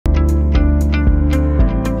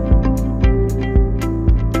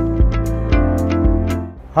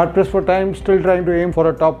hard pressed for time, still trying to aim for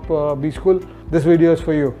a top B school, this video is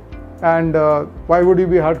for you. And why would you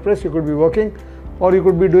be hard pressed? You could be working, or you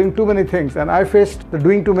could be doing too many things. And I faced the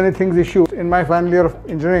doing too many things issue in my final year of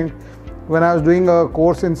engineering. When I was doing a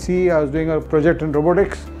course in C, I was doing a project in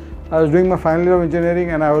robotics, I was doing my final year of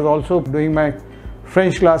engineering, and I was also doing my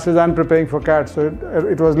French classes and preparing for CAT. So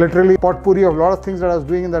it was literally potpourri of a lot of things that I was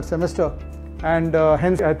doing in that semester. And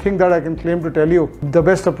hence I think that I can claim to tell you the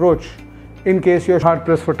best approach in case you're hard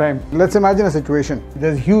pressed for time. Let's imagine a situation.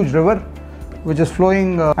 There's a huge river which is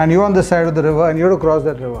flowing and you're on the side of the river and you have to cross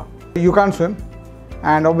that river. You can't swim,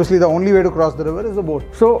 and obviously the only way to cross the river is a boat.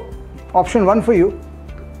 So option one for you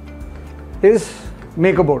is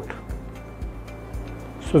make a boat.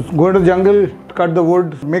 So go into the jungle, cut the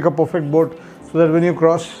wood, make a perfect boat so that when you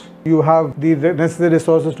cross, you have the necessary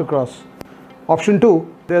resources to cross. Option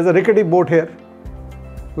two, there's a rickety boat here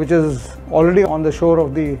which is already on the shore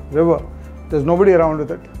of the river. There's nobody around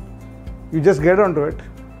with it. You just get onto it,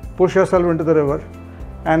 push yourself into the river,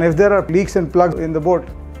 and if there are leaks and plugs in the boat,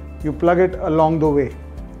 you plug it along the way,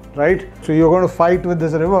 right? So you're going to fight with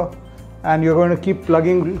this river and you're going to keep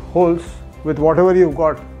plugging holes with whatever you've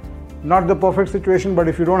got. Not the perfect situation, but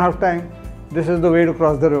if you don't have time, this is the way to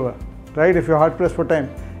cross the river, right? If you're hard pressed for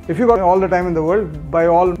time. If you got all the time in the world, by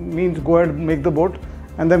all means go ahead and make the boat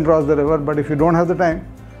and then cross the river. But if you don't have the time,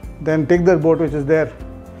 then take the boat which is there,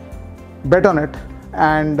 bet on it,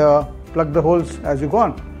 and plug the holes as you go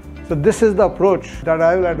on. So this is the approach that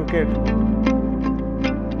I will advocate.